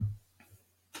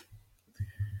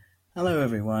Hello,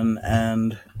 everyone,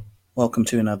 and welcome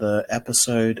to another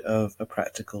episode of A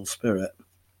Practical Spirit.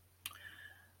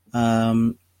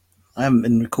 Um, I haven't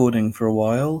been recording for a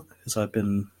while because I've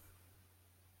been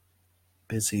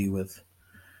busy with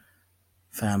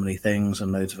family things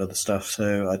and loads of other stuff,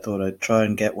 so I thought I'd try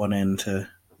and get one in to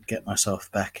get myself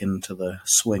back into the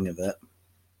swing of it.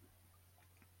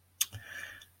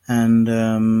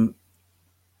 And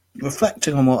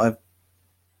reflecting on what I've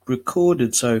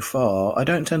recorded so far, I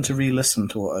don't tend to re listen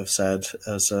to what I've said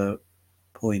as a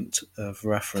point of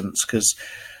reference because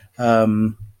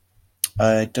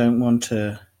I don't want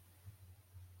to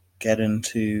get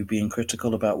into being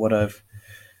critical about what I've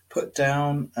put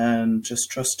down and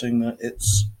just trusting that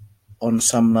it's on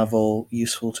some level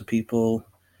useful to people.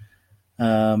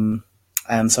 Um,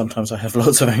 and sometimes I have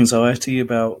lots of anxiety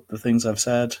about the things I've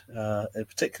said,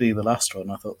 particularly the last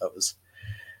one. I thought that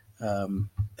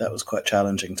was quite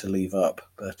challenging to leave up,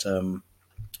 but I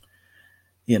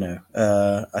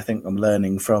think I'm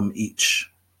learning from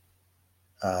each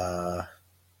time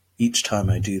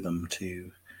I do them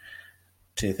to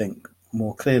think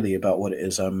more clearly about what it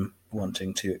is I'm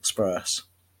wanting to express.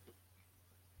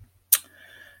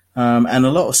 And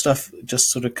a lot of stuff just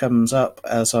sort of comes up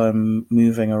as I'm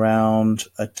moving around.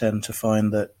 I tend to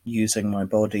find that using my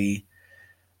body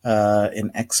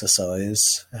in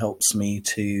exercise helps me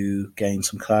to gain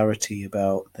some clarity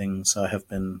about things I have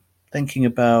been thinking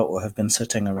about or have been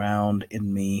sitting around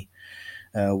in me,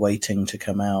 waiting to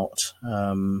come out.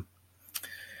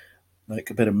 Like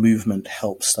a bit of movement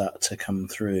helps that to come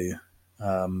through.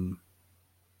 Um,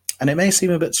 and it may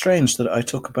seem a bit strange that I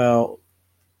talk about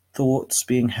thoughts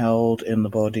being held in the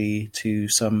body to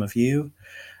some of you.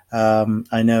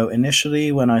 I know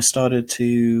initially when I started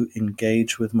to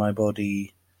engage with my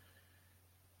body,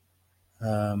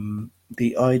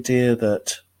 the idea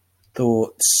that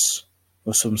thoughts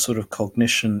or some sort of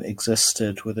cognition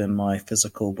existed within my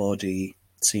physical body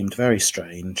seemed very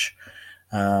strange.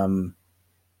 Um,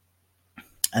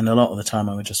 and a lot of the time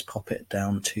I would just pop it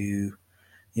down to,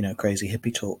 crazy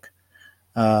hippie talk.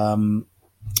 Um,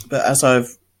 but as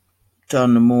I've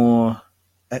done more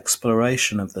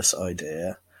exploration of this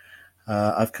idea,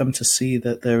 I've come to see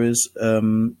that there is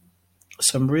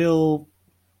some real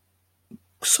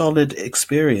solid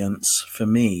experience for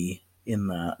me in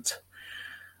that.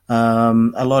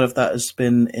 A lot of that has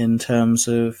been in terms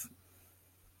of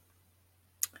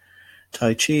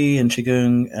Tai Chi and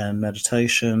Qigong and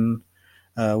meditation,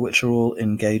 which are all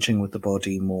engaging with the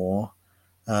body more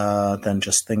than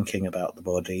just thinking about the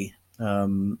body.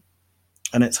 And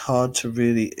it's hard to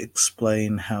really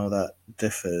explain how that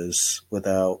differs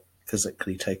without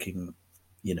physically taking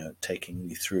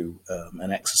you through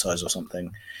an exercise or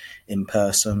something in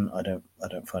person. I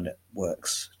don't find it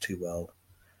works too well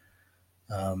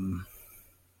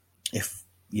if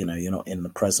you're not in the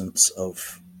presence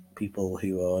of people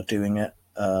who are doing it.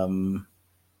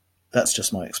 That's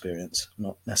just my experience,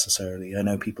 not necessarily. I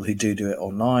know people who do it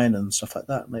online and stuff like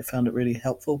that, and they found it really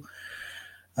helpful.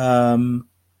 Um,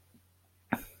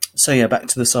 so yeah, back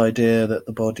to this idea that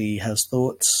the body has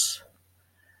thoughts.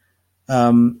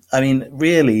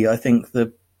 Really, I think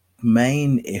the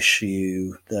main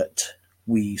issue that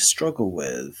we struggle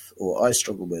with, or I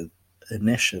struggle with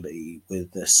initially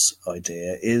with this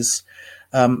idea, is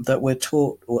that we're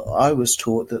taught, or I was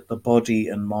taught, that the body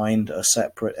and mind are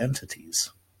separate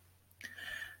entities.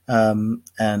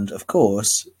 And of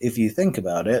course, if you think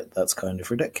about it, that's kind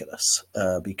of ridiculous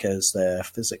because they're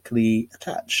physically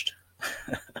attached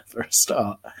for a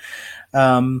start.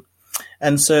 Um,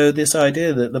 and so this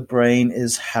idea that the brain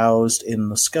is housed in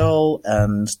the skull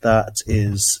and that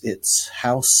is its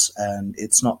house and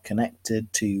it's not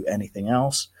connected to anything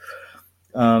else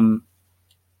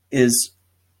is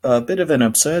a bit of an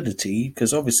absurdity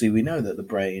because obviously we know that the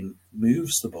brain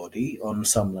moves the body on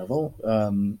some level.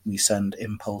 We send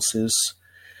impulses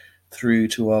through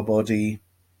to our body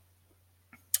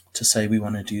to say we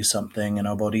want to do something and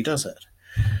our body does it.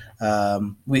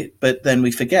 But then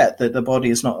we forget that the body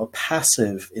is not a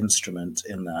passive instrument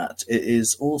in that. It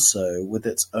is also with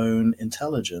its own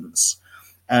intelligence.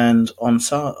 And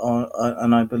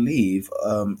I believe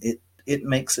it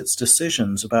makes its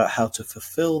decisions about how to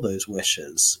fulfill those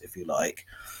wishes, if you like.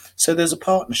 So there's a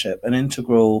partnership, an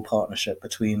integral partnership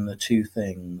between the two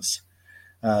things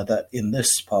that in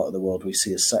this part of the world we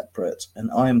see as separate.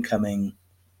 And I am coming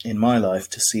in my life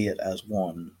to see it as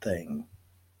one thing.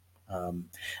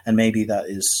 And maybe that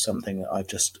is something that I've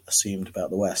just assumed about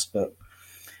the West, but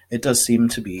it does seem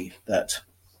to be that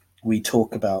we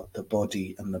talk about the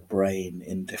body and the brain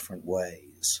in different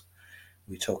ways.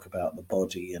 We talk about the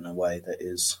body in a way that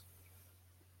is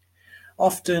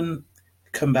often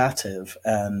combative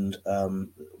and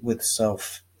with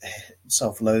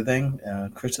self-loathing,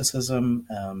 criticism,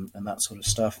 and that sort of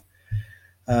stuff.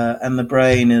 And the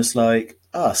brain is like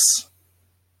us,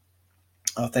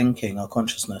 our thinking, our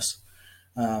consciousness,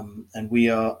 and we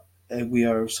are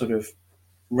sort of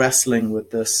wrestling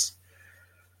with this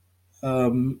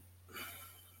um,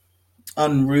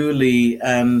 unruly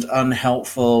and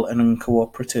unhelpful and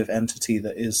uncooperative entity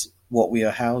that is what we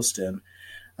are housed in.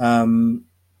 Um,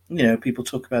 People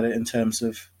talk about it in terms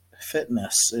of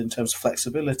fitness, in terms of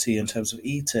flexibility, in terms of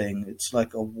eating. It's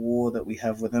like a war that we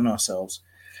have within ourselves.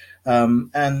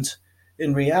 And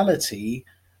in reality,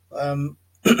 um,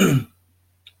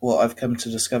 what I've come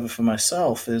to discover for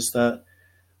myself is that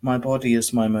my body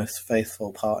is my most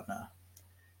faithful partner.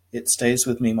 It stays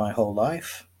with me my whole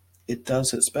life. It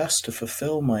does its best to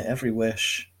fulfill my every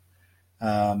wish.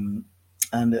 Um,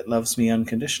 and it loves me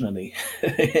unconditionally,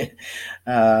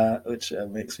 which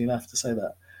makes me laugh to say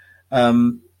that.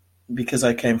 Um, because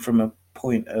I came from a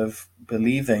point of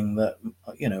believing that,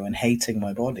 and hating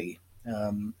my body.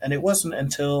 And it wasn't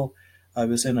until I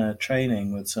was in a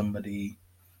training with somebody,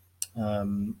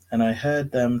 and I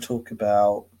heard them talk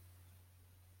about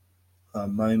a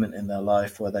moment in their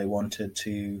life where they wanted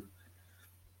to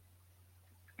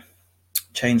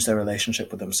change their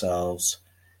relationship with themselves,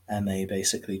 and they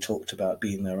basically talked about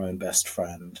being their own best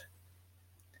friend.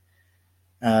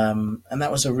 And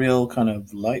that was a real kind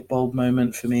of light bulb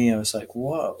moment for me. I was like,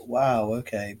 "What? Wow,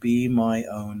 okay, be my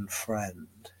own friend.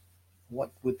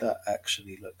 What would that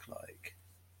actually look like?"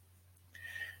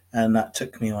 And that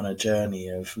took me on a journey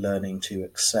of learning to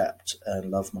accept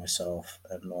and love myself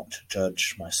and not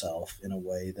judge myself in a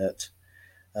way that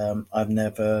I've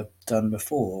never done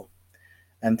before.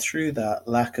 And through that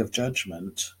lack of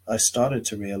judgment, I started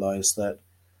to realize that,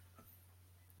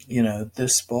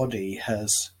 this body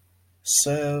has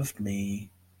served me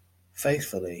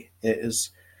faithfully. It has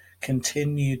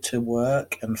continued to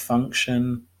work and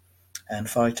function and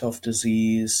fight off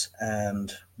disease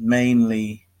and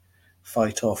mainly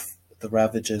fight off the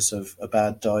ravages of a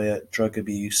bad diet, drug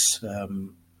abuse,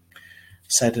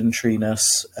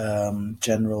 sedentariness,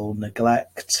 general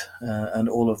neglect, and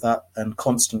all of that, and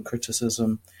constant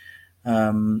criticism,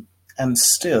 and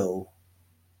still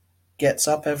gets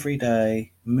up every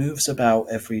day, moves about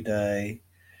every day,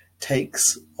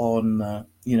 takes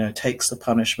the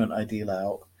punishment I deal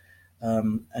out,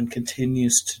 and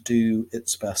continues to do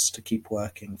its best to keep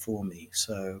working for me.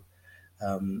 So,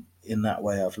 in that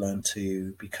way, I've learned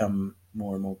to become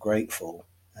more and more grateful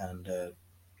and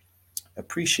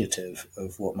appreciative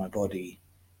of what my body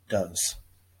does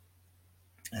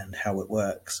and how it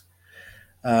works.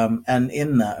 And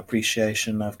in that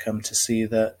appreciation, I've come to see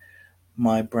that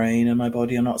my brain and my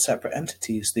body are not separate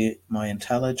entities. My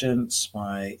intelligence,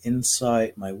 my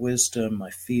insight, my wisdom, my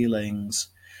feelings,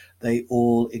 they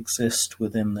all exist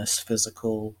within this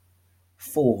physical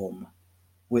form,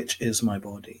 which is my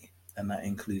body, and that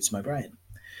includes my brain.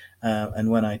 And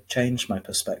when I change my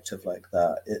perspective like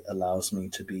that, it allows me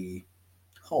to be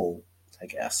whole, I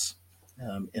guess,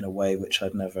 in a way which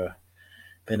I'd never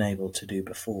been able to do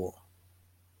before.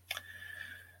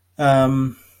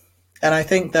 And I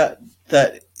think that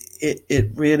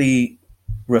it really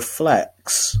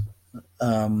reflects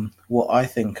what I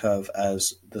think of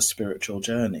as the spiritual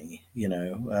journey.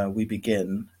 We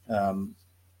begin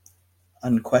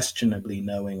unquestionably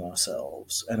knowing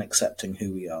ourselves and accepting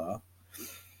who we are.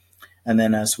 And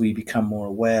then as we become more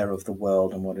aware of the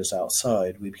world and what is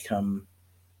outside, we become,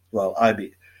 I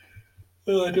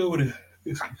don't want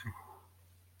to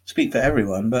speak for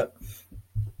everyone, but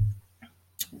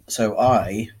so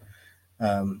I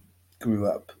grew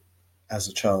up as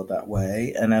a child that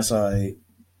way. And as I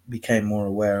became more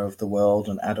aware of the world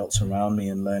and adults around me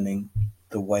and learning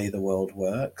the way the world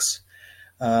works,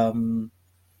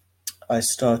 I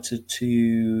started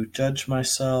to judge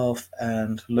myself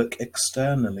and look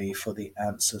externally for the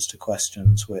answers to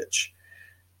questions which,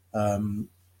 in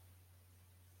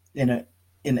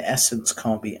essence,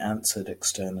 can't be answered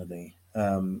externally.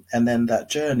 And then that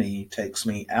journey takes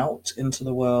me out into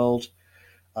the world.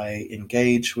 I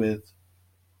engage with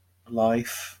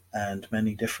life and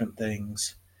many different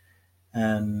things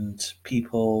and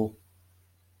people,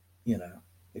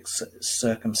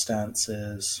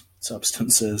 circumstances,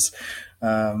 substances,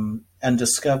 and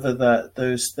discover that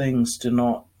those things do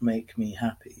not make me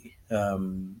happy.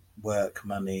 Work,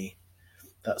 money,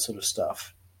 that sort of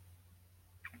stuff.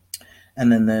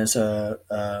 And then there's a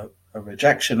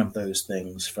rejection of those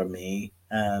things from me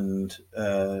and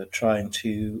trying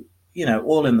to,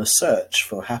 all in the search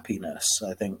for happiness,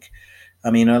 I think.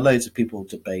 Loads of people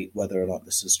debate whether or not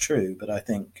this is true, but I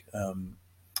think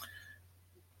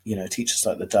teachers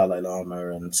like the Dalai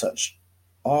Lama and such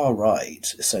are right,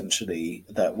 essentially,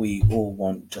 that we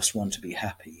all just want to be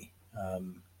happy.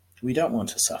 We don't want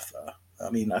to suffer. I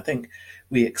mean, I think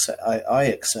I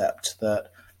accept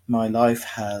that my life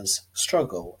has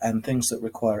struggle and things that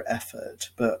require effort,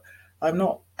 but I'm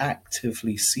not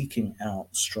actively seeking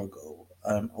out struggle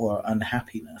or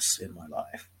unhappiness in my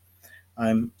life.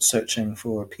 I'm searching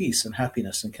for peace and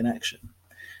happiness and connection.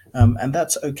 And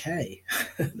that's okay.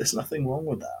 There's nothing wrong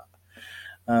with that.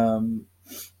 Um,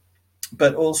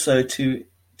 but also to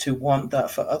want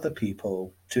that for other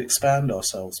people, to expand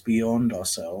ourselves beyond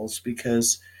ourselves,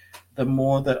 because the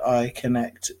more that I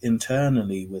connect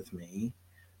internally with me,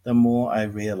 the more I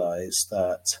realize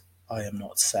that I am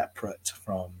not separate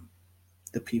from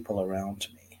the people around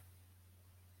me.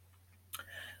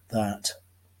 That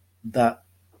that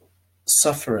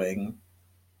suffering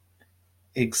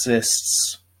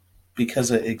exists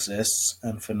because it exists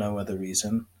and for no other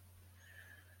reason,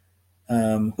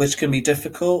 which can be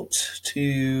difficult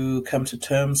to come to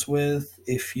terms with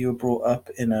if you're brought up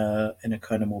in a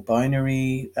kind of more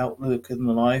binary outlook in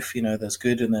the life. There's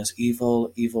good and there's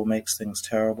evil. Evil makes things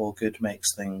terrible. Good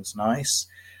makes things nice.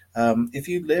 I've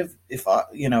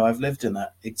lived in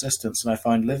that existence, and I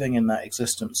find living in that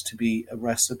existence to be a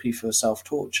recipe for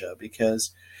self-torture,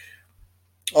 because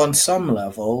on some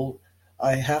level,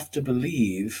 I have to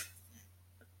believe,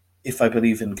 if I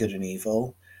believe in good and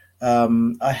evil,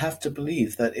 I have to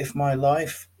believe that if my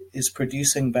life is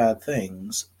producing bad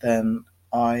things, then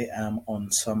I am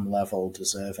on some level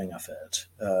deserving of it,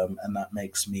 and that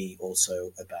makes me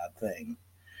also a bad thing.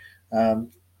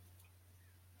 Um,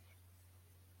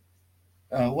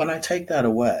 when I take that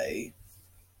away,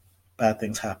 bad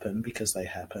things happen because they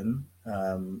happen,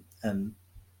 and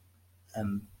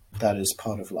that is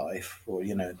part of life. Or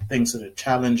things that are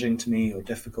challenging to me or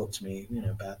difficult to me,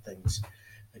 bad things.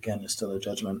 Again, is still a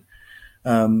judgment.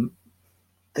 Um,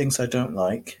 Things I don't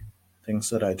like, things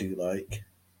that I do like,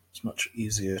 it's much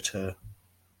easier to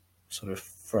sort of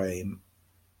frame.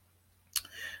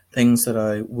 Things that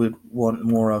I would want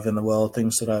more of in the world,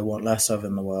 things that I want less of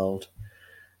in the world.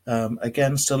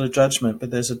 Again, still a judgment,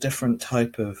 but there's a different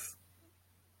type of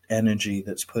energy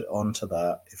that's put onto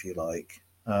that, if you like,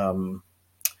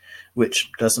 which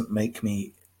doesn't make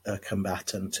me a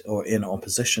combatant or in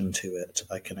opposition to it.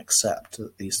 I can accept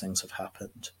that these things have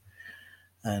happened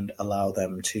and allow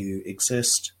them to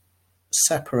exist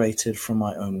separated from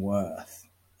my own worth,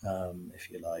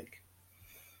 if you like.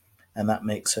 And that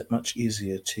makes it much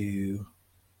easier to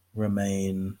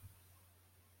remain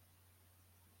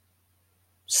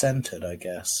centered, I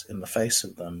guess, in the face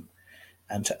of them,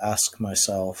 and to ask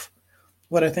myself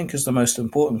what I think is the most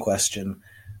important question.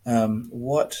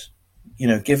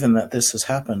 Given that this has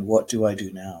happened, what do I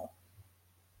do now?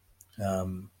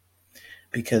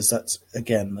 Because I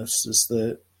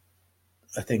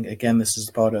think, again, this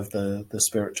is part of the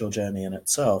spiritual journey in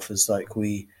itself, is like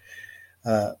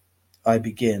I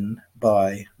begin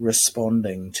by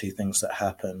responding to things that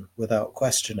happen without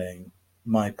questioning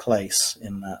my place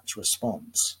in that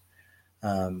response.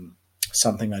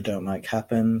 Something I don't like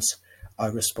happens. I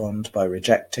respond by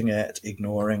rejecting it,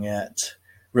 ignoring it,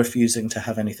 refusing to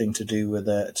have anything to do with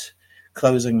it,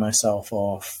 closing myself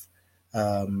off,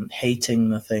 hating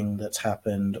the thing that's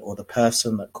happened or the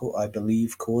person that I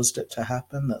believe caused it to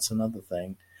happen. That's another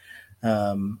thing.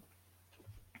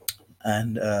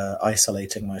 And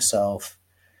isolating myself,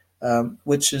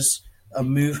 which is a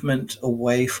movement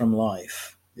away from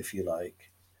life, if you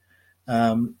like.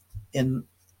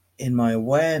 In my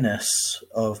awareness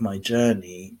of my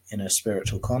journey in a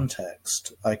spiritual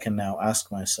context, I can now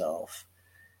ask myself,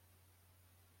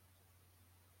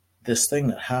 this thing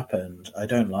that happened, I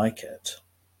don't like it.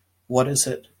 What is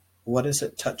it? What is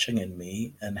it touching in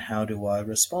me, and how do I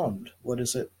respond? What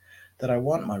is it that I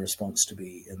want my response to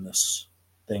be in this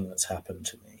thing that's happened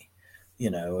to me?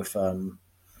 If I'm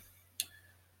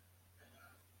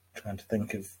trying to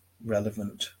think of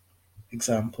relevant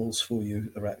examples for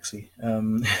you, Araxi.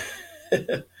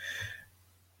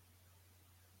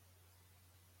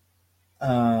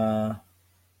 uh,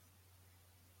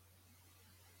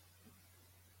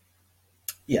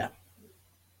 yeah.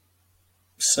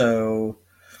 So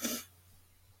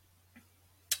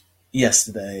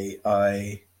yesterday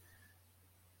I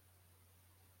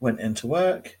went into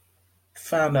work,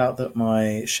 found out that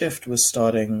my shift was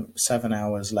starting 7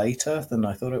 hours later than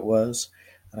I thought it was,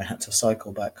 and I had to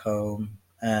cycle back home.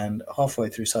 And halfway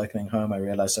through cycling home, I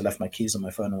realized I left my keys on my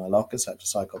phone in my locker, so I had to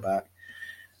cycle back.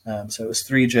 So it was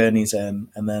 3 journeys in,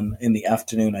 and then in the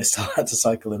afternoon, I still had to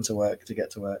cycle into work to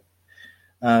get to work.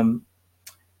 Um,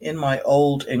 in my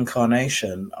old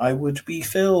incarnation, I would be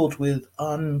filled with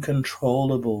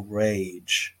uncontrollable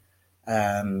rage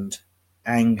and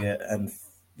anger and,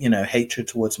 hatred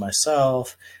towards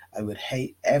myself. I would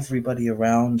hate everybody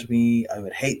around me. I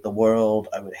would hate the world.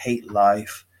 I would hate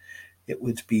life. It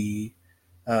would be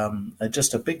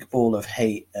just a big ball of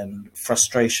hate and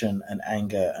frustration and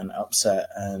anger and upset,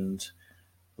 and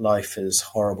life is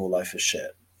horrible. Life is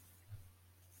shit.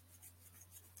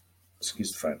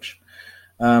 Excuse the French.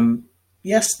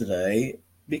 Yesterday,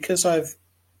 because I've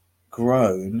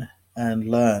grown and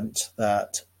learnt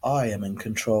that I am in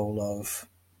control of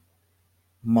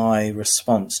my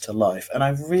response to life, and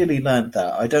I've really learnt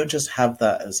that. I don't just have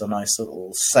that as a nice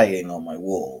little saying on my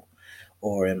wall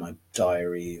or in my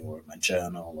diary or in my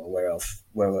journal or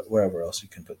wherever else you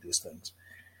can put these things.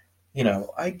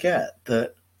 I get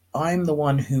that I'm the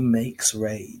one who makes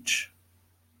rage.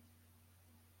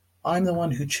 I'm the one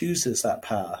who chooses that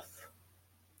path.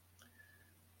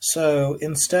 So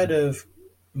instead of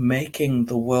making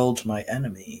the world my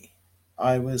enemy,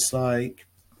 I was like,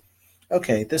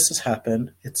 okay, this has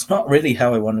happened. It's not really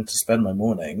how I wanted to spend my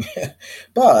morning,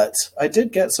 but I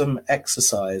did get some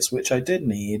exercise, which I did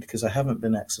need because I haven't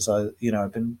been exercising.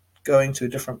 I've been going to a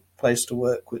different place to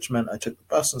work, which meant I took the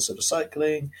bus instead of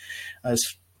cycling. I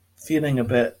was feeling a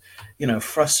bit,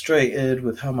 frustrated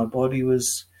with how my body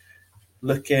was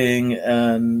looking,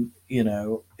 and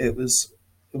it was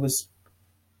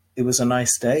a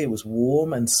nice day. It was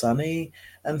warm and sunny,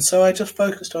 and so I just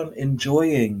focused on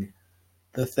enjoying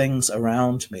the things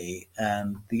around me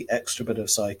and the extra bit of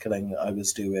cycling that I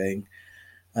was doing.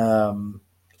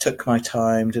 Took my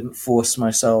time, didn't force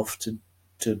myself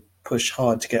to push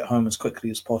hard to get home as quickly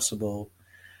as possible,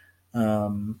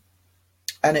 and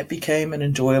it became an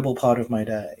enjoyable part of my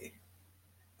day.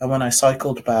 And when I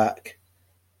cycled back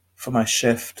for my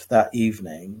shift that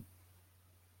evening,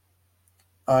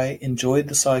 I enjoyed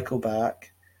the cycle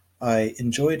back. I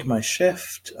enjoyed my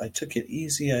shift. I took it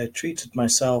easy. I treated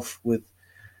myself with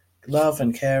love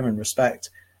and care and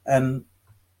respect, and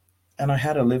I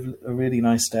had a really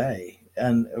nice day.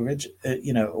 And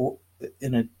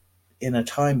in a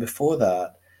time before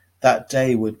that, that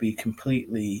day would be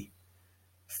completely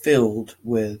filled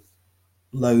with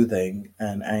loathing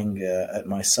and anger at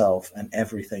myself and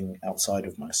everything outside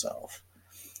of myself.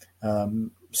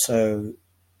 So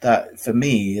that for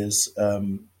me is,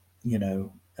 an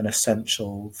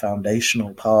essential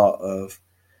foundational part of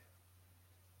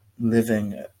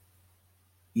living,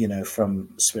 from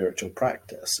spiritual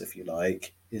practice, if you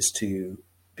like, is to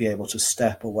be able to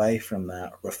step away from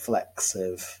that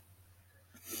reflexive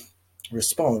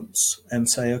response and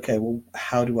say, okay, well,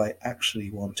 how do I actually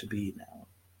want to be now?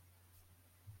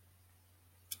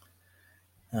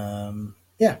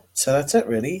 Yeah, so that's it,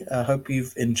 really. I hope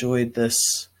you've enjoyed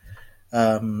this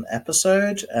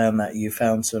episode and that you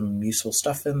found some useful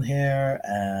stuff in here.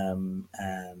 And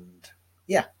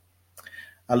yeah,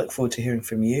 I look forward to hearing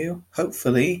from you.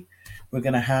 Hopefully, we're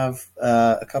going to have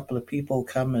a couple of people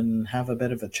come and have a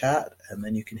bit of a chat, and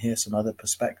then you can hear some other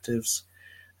perspectives.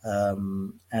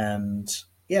 And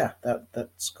yeah,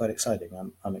 that's quite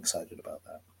exciting. I'm excited about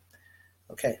that.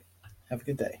 Okay, have a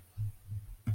good day.